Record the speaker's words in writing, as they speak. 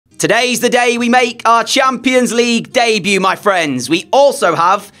Today's the day we make our Champions League debut, my friends. We also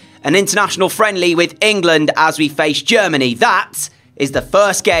have an international friendly with England as we face Germany. That is the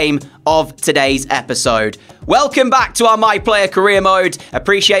first game of today's episode. Welcome back to our My Player career mode.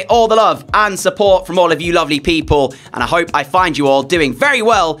 Appreciate all the love and support from all of you lovely people, and I hope I find you all doing very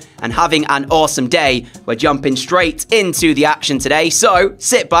well and having an awesome day. We're jumping straight into the action today, so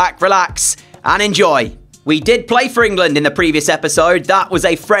sit back, relax, and enjoy. We did play for England in the previous episode. That was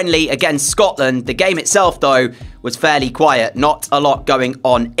a friendly against Scotland. The game itself, though, was fairly quiet. Not a lot going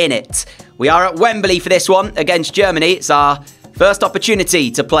on in it. We are at Wembley for this one against Germany. It's our first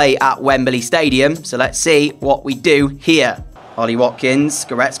opportunity to play at Wembley Stadium. So let's see what we do here. Ollie Watkins,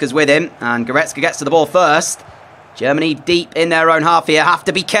 Goretzka's with him, and Goretzka gets to the ball first. Germany deep in their own half here. Have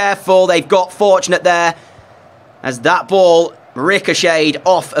to be careful. They've got fortunate there as that ball ricocheted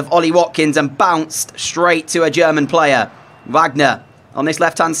off of Ollie Watkins and bounced straight to a German player. Wagner on this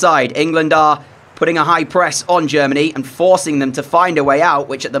left-hand side. England are putting a high press on Germany and forcing them to find a way out,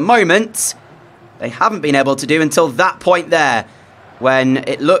 which at the moment they haven't been able to do until that point there, when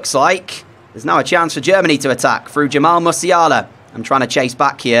it looks like there's now a chance for Germany to attack through Jamal Musiala. I'm trying to chase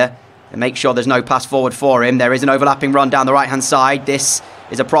back here and make sure there's no pass forward for him. There is an overlapping run down the right-hand side. This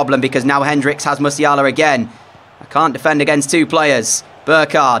is a problem because now Hendricks has Musiala again. I can't defend against two players.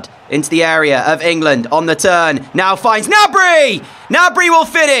 Burkhard into the area of England on the turn. Now finds Gnabry! Gnabry will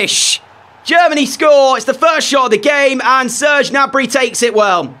finish! Germany score. It's the first shot of the game and Serge Gnabry takes it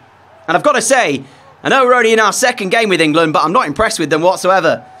well. And I've got to say, I know we're only in our second game with England, but I'm not impressed with them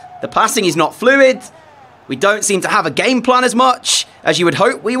whatsoever. The passing is not fluid. We don't seem to have a game plan as much as you would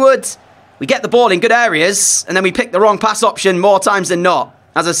hope we would. We get the ball in good areas and then we pick the wrong pass option more times than not.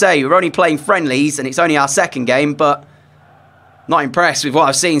 As I say, we're only playing friendlies and it's only our second game, but not impressed with what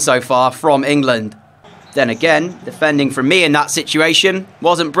I've seen so far from England. Then again, defending from me in that situation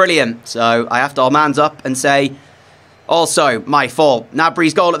wasn't brilliant, so I have to hold my hands up and say, also my fault.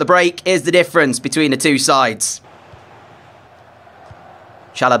 Gnabry's goal at the break is the difference between the two sides.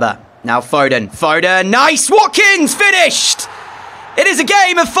 Chalobah, now Foden. Foden, nice! Watkins, finished! It is a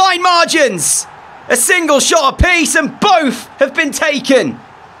game of fine margins. A single shot apiece and both have been taken.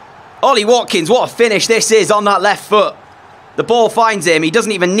 Ollie Watkins, what a finish this is on that left foot. The ball finds him. He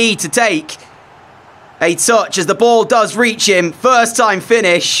doesn't even need to take a touch as the ball does reach him. First time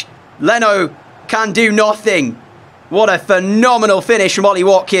finish. Leno can do nothing. What a phenomenal finish from Ollie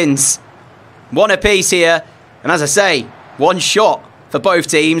Watkins. One apiece here. And as I say, one shot for both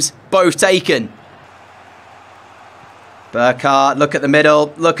teams. Both taken. Burkhard, look at the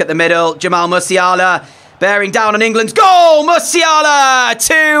middle, look at the middle. Jamal Musiala bearing down on England's goal. Musiala,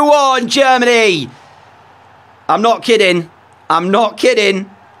 2-1 Germany. I'm not kidding. I'm not kidding.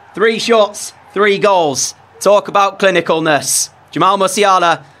 3 shots, 3 goals. Talk about clinicalness. Jamal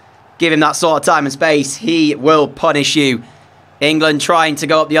Musiala, give him that sort of time and space. He will punish you. England trying to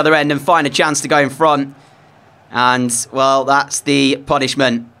go up the other end and find a chance to go in front. And, well, that's the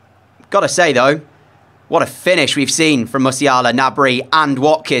punishment. Got to say, though, what a finish we've seen from Musiala, Gnabry and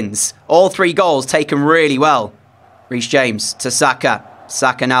Watkins. All 3 goals taken really well. Reece James to Saka.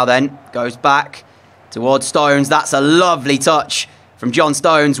 Saka now then goes back towards Stones. That's a lovely touch from John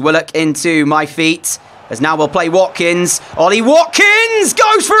Stones. Willock into my feet. As now we'll play Watkins. Ollie Watkins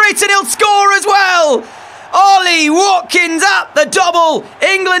goes for it and he'll score as well. Ollie Watkins at the double.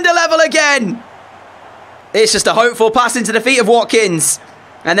 England are level again. It's just a hopeful pass into the feet of Watkins.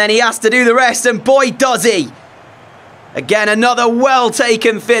 And then he has to do the rest, and boy does he. Again, another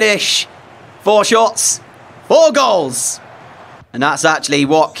well-taken finish. 4 shots, 4 goals. And that's actually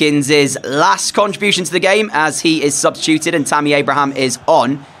Watkins' last contribution to the game as he is substituted and Tammy Abraham is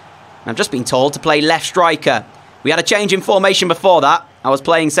on. I've just been told to play left striker. We had a change in formation before that. I was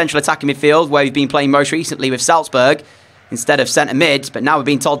playing central attacking midfield, where we've been playing most recently with Salzburg, instead of centre mid. But now we've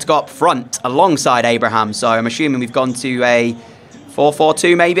been told to go up front alongside Abraham. So I'm assuming we've gone to a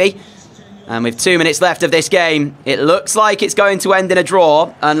 4-4-2 maybe. And with 2 minutes left of this game, it looks like it's going to end in a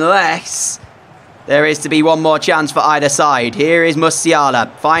draw unless there is to be one more chance for either side. Here is Musiala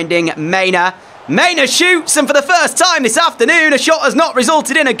finding Maina. Maina shoots, and for the first time this afternoon, a shot has not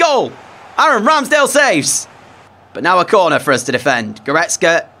resulted in a goal. Aaron Ramsdale saves. But now a corner for us to defend.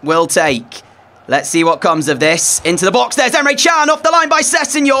 Goretzka will take. Let's see what comes of this. Into the box, there's Emre Can off the line by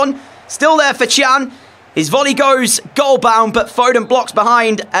Sessegnon. Still there for Can. His volley goes goal-bound, but Foden blocks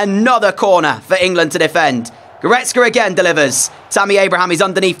behind. Another corner for England to defend. Goretzka again delivers. Tammy Abraham is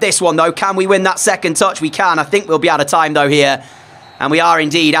underneath this one, though. Can we win that second touch? We can. I think we'll be out of time, though, here. And we are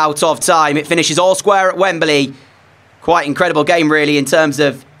indeed out of time. It finishes all square at Wembley. Quite incredible game, really, in terms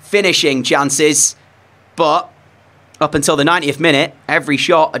of finishing chances. But Up until the 90th minute, every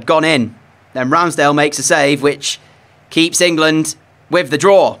shot had gone in. Then Ramsdale makes a save, which keeps England with the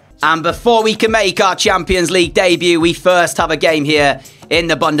draw. And before we can make our Champions League debut, we first have a game here in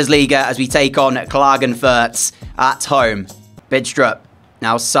the Bundesliga as we take on Klagenfurt at home. Bidstrup.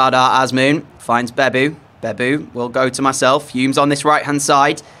 Now Sardar Azmoun finds Bebu. Bebu will go to myself. Hume's on this right-hand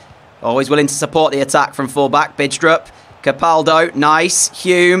side. Always willing to support the attack from fullback. Bidstrup. Capaldo. Nice.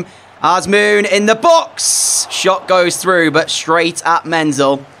 Hume. Azmoun in the box. Shot goes through, but straight at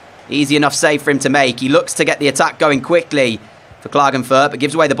Menzel. Easy enough save for him to make. He looks to get the attack going quickly for Klagenfurt, but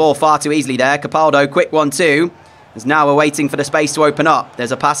gives away the ball far too easily there. Capaldo, quick 1-2. As now we're waiting for the space to open up.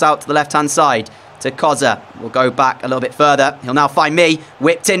 There's a pass out to the left-hand side to Koza. We'll go back a little bit further. He'll now find me.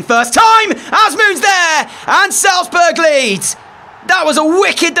 Whipped in first time. Azmoun's there. And Salzburg leads. That was a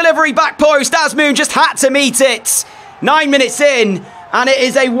wicked delivery back post. Azmoun just had to meet it. 9 minutes in, and it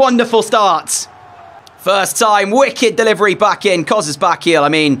is a wonderful start. First time, wicked delivery back in. Koza's back heel, I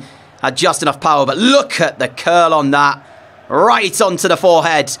mean, had just enough power, but look at the curl on that. Right onto the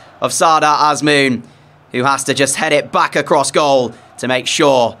forehead of Sardar Azmoun, who has to just head it back across goal to make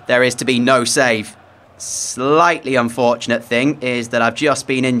sure there is to be no save. Slightly unfortunate thing is that I've just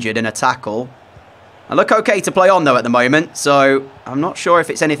been injured in a tackle. I look okay to play on though at the moment, so I'm not sure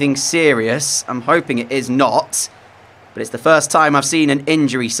if it's anything serious. I'm hoping it is not. But it's the first time I've seen an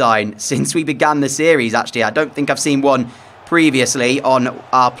injury sign since we began the series, actually. I don't think I've seen one previously on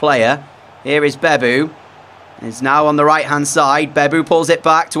our player. Here is Bebu. It's now on the right-hand side. Bebu pulls it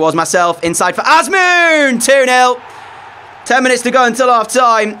back towards myself. Inside for Azmoun! 2-0. 10 minutes to go until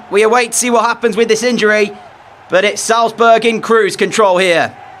half-time. We await to see what happens with this injury. But it's Salzburg in cruise control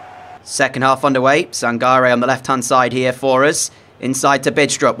here. Second half underway. Sangare on the left-hand side here for us. Inside to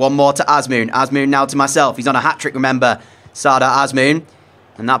Bidstrup. One more to Azmoun. Azmoun now to myself. He's on a hat-trick, remember. Sardar Azmoun.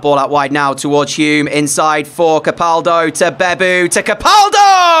 And that ball out wide now towards Hume. Inside for Capaldo to Bebu to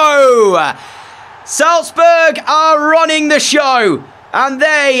Capaldo! Salzburg are running the show. And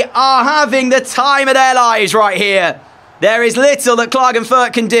they are having the time of their lives right here. There is little that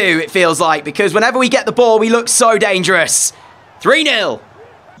Klagenfurt can do, it feels like. Because whenever we get the ball, we look so dangerous. 3-0.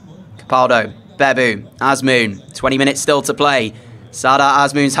 Capaldo. Bebu. Azmoun. 20 minutes still to play. Sardar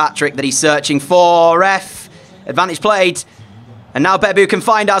Azmoun's hat-trick that he's searching for. Ref. Advantage played. And now Bebu can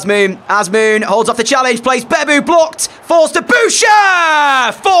find Azmoun. Azmoun holds off the challenge. Plays Bebu. Blocked. Falls to Boucher.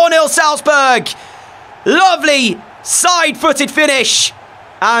 4-0 Salzburg. Lovely side-footed finish.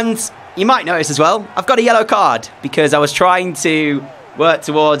 And you might notice as well, I've got a yellow card because I was trying to work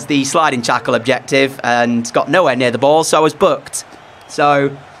towards the sliding tackle objective and got nowhere near the ball, so I was booked.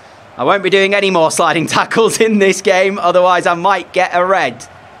 So I won't be doing any more sliding tackles in this game, otherwise I might get a red.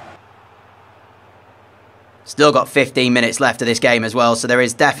 Still got 15 minutes left of this game as well, so there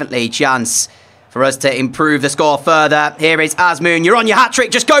is definitely chance for us to improve the score further. Here is Azmoun. You're on your hat-trick.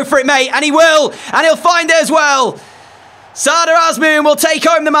 Just go for it, mate. And he will. And he'll find it as well. Sardar Azmoun will take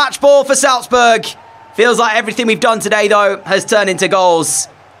home the match ball for Salzburg. Feels like everything we've done today, though, has turned into goals.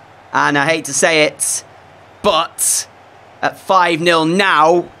 And I hate to say it, but at 5-0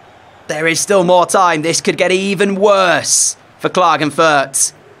 now, there is still more time. This could get even worse for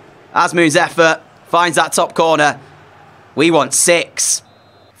Klagenfurt. Azmoun's effort finds that top corner. We want 6.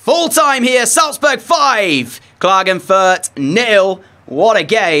 Full time here, Salzburg 5, Klagenfurt 0. What a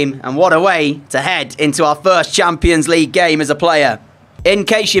game and what a way to head into our first Champions League game as a player. In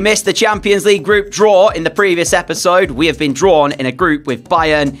case you missed the Champions League group draw in the previous episode, we have been drawn in a group with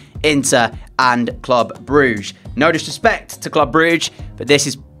Bayern, Inter and Club Brugge. No disrespect to Club Brugge, but this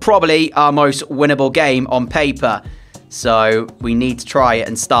is probably our most winnable game on paper. So we need to try it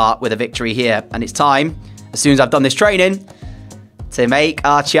and start with a victory here. And it's time, as soon as I've done this training, to make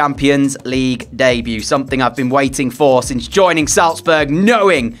our Champions League debut. Something I've been waiting for since joining Salzburg,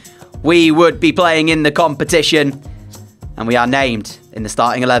 knowing we would be playing in the competition. And we are named in the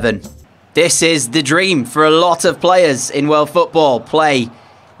starting 11. This is the dream for a lot of players in world football. Play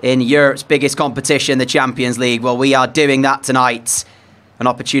in Europe's biggest competition, the Champions League. Well, we are doing that tonight. An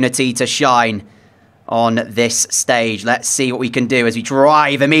opportunity to shine on this stage. Let's see what we can do as we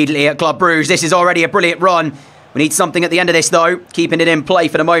drive immediately at Club Brugge. This is already a brilliant run. We need something at the end of this, though. Keeping it in play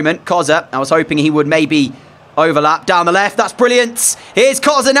for the moment. Koza, I was hoping he would maybe overlap down the left. That's brilliant. Here's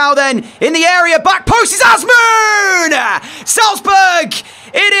Koza now then. In the area. Back post is Azmoun! Salzburg!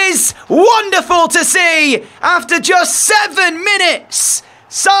 It is wonderful to see after just 7 minutes.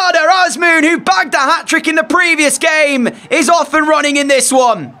 Sardar Azmoun, who bagged a hat-trick in the previous game, is off and running in this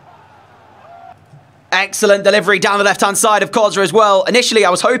one. Excellent delivery down the left-hand side of Koza as well. Initially, I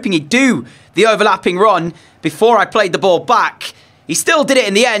was hoping he'd do the overlapping run before I played the ball back. He still did it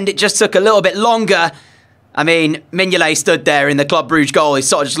in the end. It just took a little bit longer. I mean, Mignolet stood there in the Club Brugge goal. He's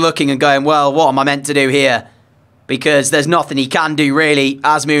sort of just looking and going, well, what am I meant to do here? Because there's nothing he can do, really.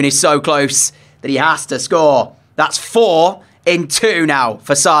 Azmoun is so close that he has to score. That's 4 in 2 now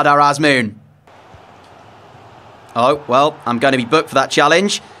for Sardar Azmoun. Oh, well, I'm going to be booked for that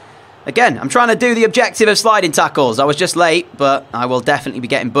challenge. Again, I'm trying to do the objective of sliding tackles. I was just late, but I will definitely be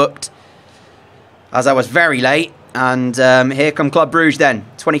getting booked, as I was very late. And here come Club Brugge then.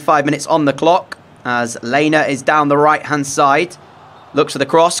 25 minutes on the clock as Lena is down the right-hand side. Looks for the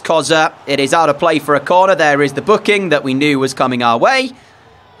cross. Koza, it is out of play for a corner. There is the booking that we knew was coming our way.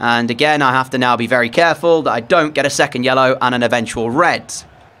 And again, I have to now be very careful that I don't get a second yellow and an eventual red.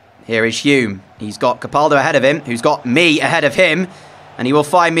 Here is Hume. He's got Capaldo ahead of him, who's got me ahead of him. And he will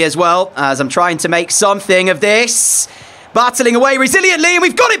find me as well, as I'm trying to make something of this. Battling away resiliently, and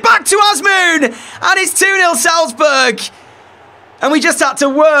we've got it back to Azmoun! And it's 2-0 Salzburg! And we just had to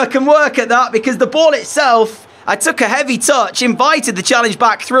work and work at that, because the ball itself, I took a heavy touch, invited the challenge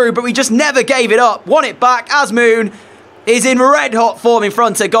back through, but we just never gave it up. Won it back. Azmoun is in red-hot form in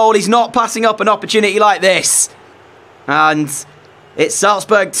front of goal. He's not passing up an opportunity like this. And it's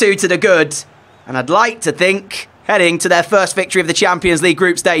Salzburg 2 to the good. And I'd like to think heading to their first victory of the Champions League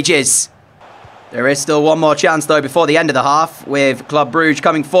group stages. There is still one more chance, though, before the end of the half, with Club Brugge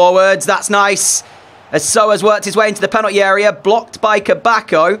coming forwards. That's nice. As Soa's worked his way into the penalty area, blocked by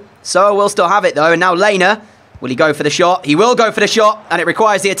Kabako. Soa will still have it, though. And now Lena, will he go for the shot? He will go for the shot, and it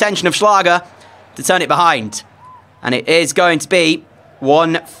requires the attention of Schlager to turn it behind. And it is going to be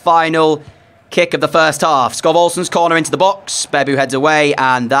one final kick of the first half. Skov Olsen's corner into the box. Bebu heads away,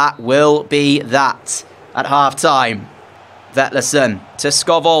 and that will be that at half-time. Vetlesen to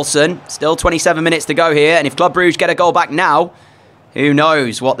Skov Olsen. Still 27 minutes to go here. And if Club Brugge get a goal back now, who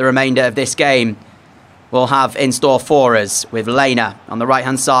knows what the remainder of this game will have in store for us. With Lena on the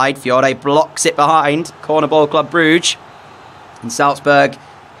right-hand side. Fiore blocks it behind. Corner ball Club Brugge. And Salzburg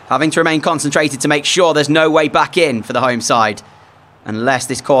having to remain concentrated to make sure there's no way back in for the home side. Unless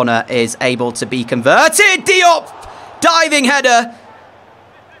this corner is able to be converted. Diop! Diving header.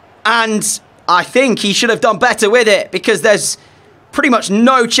 And I think he should have done better with it, because there's pretty much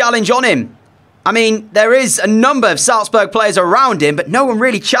no challenge on him. I mean, there is a number of Salzburg players around him, but no one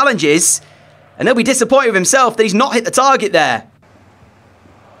really challenges. And he'll be disappointed with himself that he's not hit the target there.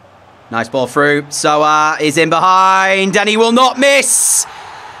 Nice ball through. Soa is in behind, and he will not miss.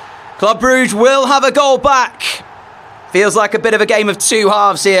 Club Brugge will have a goal back. Feels like a bit of a game of two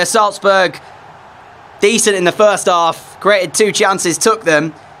halves here. Salzburg, decent in the first half. Created 2 chances, took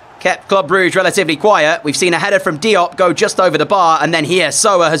them. Kept Club Brugge relatively quiet. We've seen a header from Diop go just over the bar. And then here,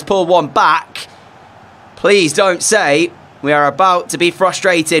 Soa has pulled one back. Please don't say we are about to be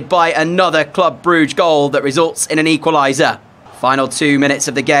frustrated by another Club Brugge goal that results in an equaliser. Final 2 minutes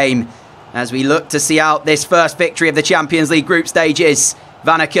of the game as we look to see out this first victory of the Champions League group stages.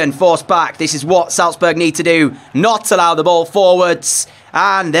 Vanaken forced back. This is what Salzburg need to do. Not allow the ball forwards.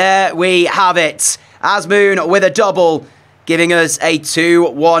 And there we have it. Azmoun with a double, giving us a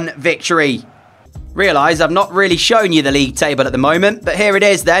 2-1 victory. Realise I've not really shown you the league table at the moment, but here it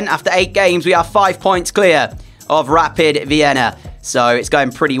is then. After 8 games, we are 5 points clear of Rapid Vienna. So it's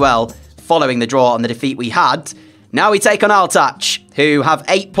going pretty well following the draw and the defeat we had. Now we take on Altach, who have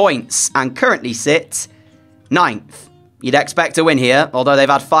 8 points and currently sit 9th. You'd expect a win here, although they've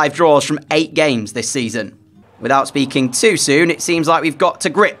had 5 draws from 8 games this season. Without speaking too soon, it seems like we've got to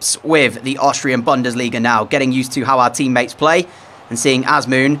grips with the Austrian Bundesliga now, getting used to how our teammates play and seeing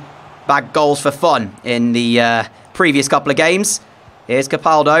Azmoun bag goals for fun in the previous couple of games. Here's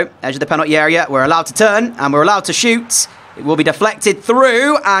Capaldo, edge of the penalty area. We're allowed to turn and we're allowed to shoot. It will be deflected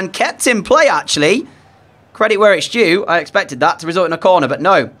through and kept in play, actually. Credit where it's due. I expected that to result in a corner, but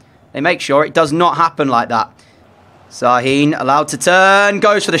no. They make sure it does not happen like that. Sahin allowed to turn,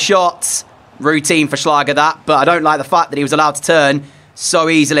 goes for the shot. Routine for Schlager that, but I don't like the fact that he was allowed to turn so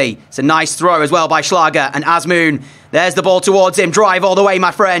easily. It's a nice throw as well by Schlager, and Azmoun, there's the ball towards him. Drive all the way,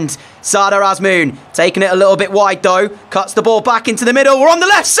 my friend. Sardar Azmoun, taking it a little bit wide though, cuts the ball back into the middle. We're on the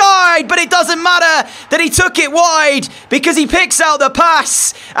left side, but it doesn't matter that he took it wide because he picks out the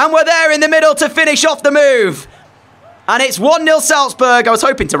pass, and we're there in the middle to finish off the move. And it's 1-0 Salzburg. I was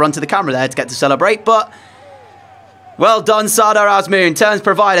hoping to run to the camera there to get to celebrate, but well done, Sardar Azmoun. Turns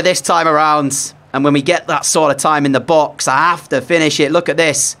provider this time around. And when we get that sort of time in the box, I have to finish it. Look at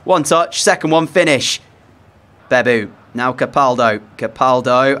this. One touch, second one finish. Bebu. Now Capaldo.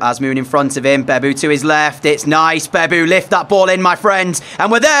 Capaldo. Azmoun in front of him. Bebu to his left. It's nice. Bebu, lift that ball in, my friend.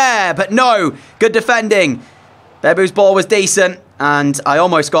 And we're there. But no. Good defending. Bebu's ball was decent. And I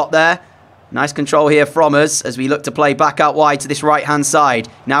almost got there. Nice control here from us as we look to play back out wide to this right-hand side.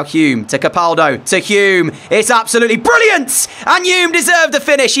 Now Hume to Capaldo to Hume. It's absolutely brilliant! And Hume deserved the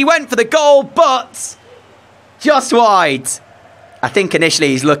finish. He went for the goal, but just wide. I think initially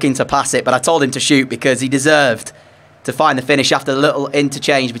he's looking to pass it, but I told him to shoot because he deserved to find the finish after the little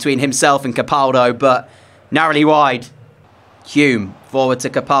interchange between himself and Capaldo, but narrowly wide. Hume forward to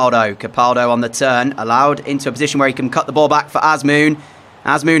Capaldo. Capaldo on the turn, allowed into a position where he can cut the ball back for Azmoun.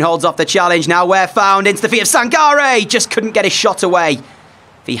 Azmoun holds off the challenge. Now we're found into the feet of Sangare. Just couldn't get his shot away.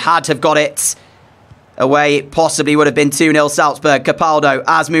 If he had have got it away, it possibly would have been 2-0 Salzburg. Capaldo,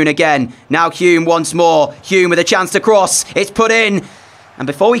 Azmoun again. Now Hume once more. Hume with a chance to cross. It's put in. And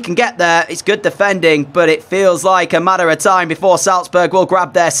before we can get there, it's good defending, but it feels like a matter of time before Salzburg will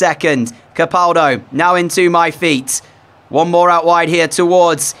grab their second. Capaldo, now into my feet. One more out wide here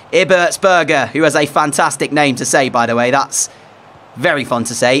towards Ibertsberger, who has a fantastic name to say, by the way. That's very fun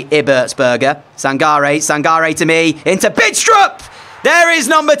to say. Ibertsberger. Sangare to me. Into Bidstrup! There is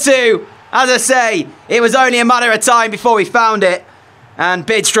number 2. As I say, it was only a matter of time before we found it. And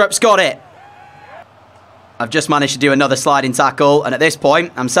Bidstrup's got it. I've just managed to do another sliding tackle. And at this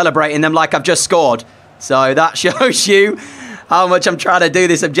point, I'm celebrating them like I've just scored. So that shows you how much I'm trying to do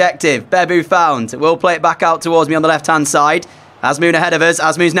this objective. Bebu found. We'll play it back out towards me on the left-hand side. Azmoun ahead of us.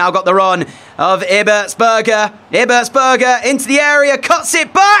 Azmoun's now got the run of Ibertsberger. Ibertsberger into the area. Cuts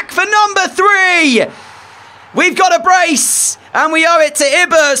it back for number 3. We've got a brace. And we owe it to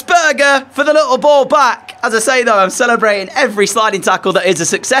Ibertsberger for the little ball back. As I say, though, I'm celebrating every sliding tackle that is a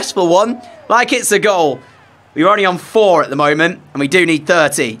successful one. Like it's a goal. We're only on 4 at the moment. And we do need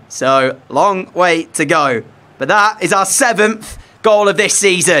 30. So, long way to go. But that is our 7th goal of this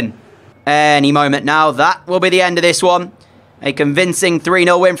season. Any moment now, that will be the end of this one. A convincing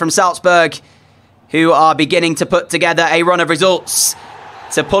 3-0 win from Salzburg, who are beginning to put together a run of results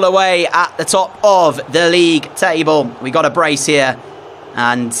to pull away at the top of the league table. We got a brace here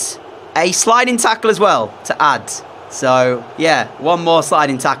and a sliding tackle as well to add. So, yeah, one more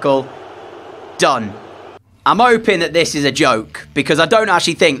sliding tackle. Done. I'm hoping that this is a joke because I don't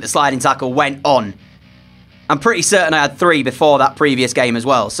actually think the sliding tackle went on. I'm pretty certain I had 3 before that previous game as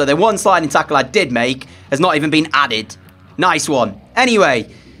well. So the one sliding tackle I did make has not even been added. Nice one. Anyway,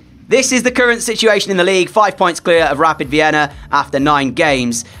 this is the current situation in the league. 5 points clear of Rapid Vienna after 9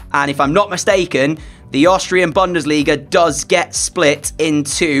 games. And if I'm not mistaken, the Austrian Bundesliga does get split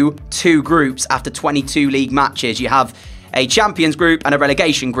into 2 groups after 22 league matches. You have a Champions group and a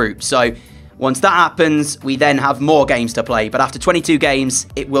relegation group. So once that happens, we then have more games to play. But after 22 games,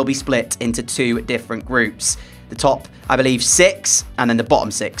 it will be split into 2 different groups. The top, I believe, 6, and then the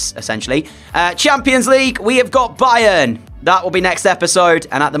bottom 6, essentially. Champions League, we have got Bayern. That will be next episode.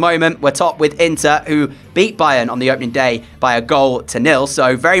 And at the moment, we're top with Inter, who beat Bayern on the opening day by a 1-0.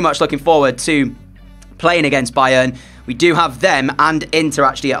 So very much looking forward to playing against Bayern. We do have them and Inter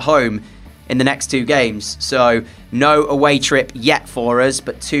actually at home in the next 2 games. So no away trip yet for us,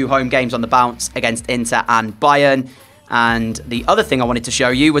 but 2 home games on the bounce against Inter and Bayern. And the other thing I wanted to show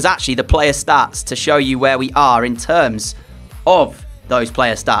you was actually the player stats to show you where we are in terms of those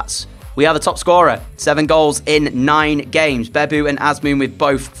player stats. We are the top scorer, 7 goals in 9 games. Bebu and Azmoun with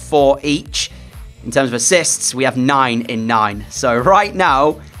both 4 each. In terms of assists, we have 9 in 9. So right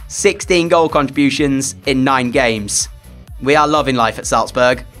now, 16 goal contributions in 9 games. We are loving life at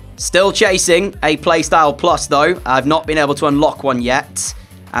Salzburg. Still chasing a playstyle plus though. I've not been able to unlock one yet.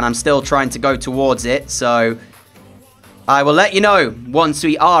 And I'm still trying to go towards it. So I will let you know once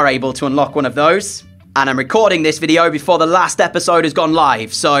we are able to unlock one of those. And I'm recording this video before the last episode has gone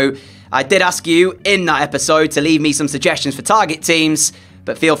live. So I did ask you in that episode to leave me some suggestions for target teams.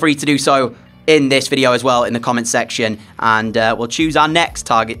 But feel free to do so in this video as well in the comment section. And we'll choose our next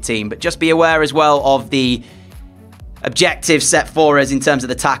target team. But just be aware as well of the objectives set for us in terms of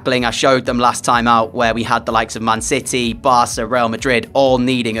the tackling. I showed them last time out where we had the likes of Man City, Barca, Real Madrid all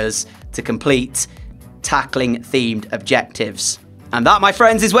needing us to complete tackling themed objectives. And that, my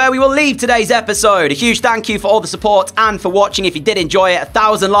friends, is where we will leave today's episode. A huge thank you for all the support and for watching. If you did enjoy it,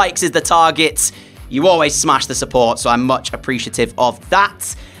 1,000 likes is the target. You always smash the support, so I'm much appreciative of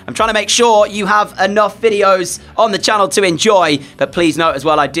that. I'm trying to make sure you have enough videos on the channel to enjoy, but please note as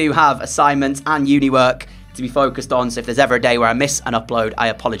well, I do have assignments and uni work to be focused on, so if there's ever a day where I miss an upload, I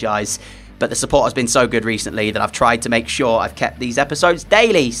apologise. But the support has been so good recently that I've tried to make sure I've kept these episodes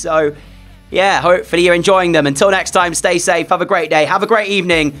daily. So yeah, hopefully you're enjoying them. Until next time, stay safe, have a great day, have a great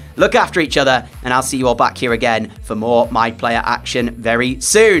evening, look after each other, and I'll see you all back here again for more My Player action very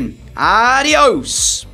soon. Adios!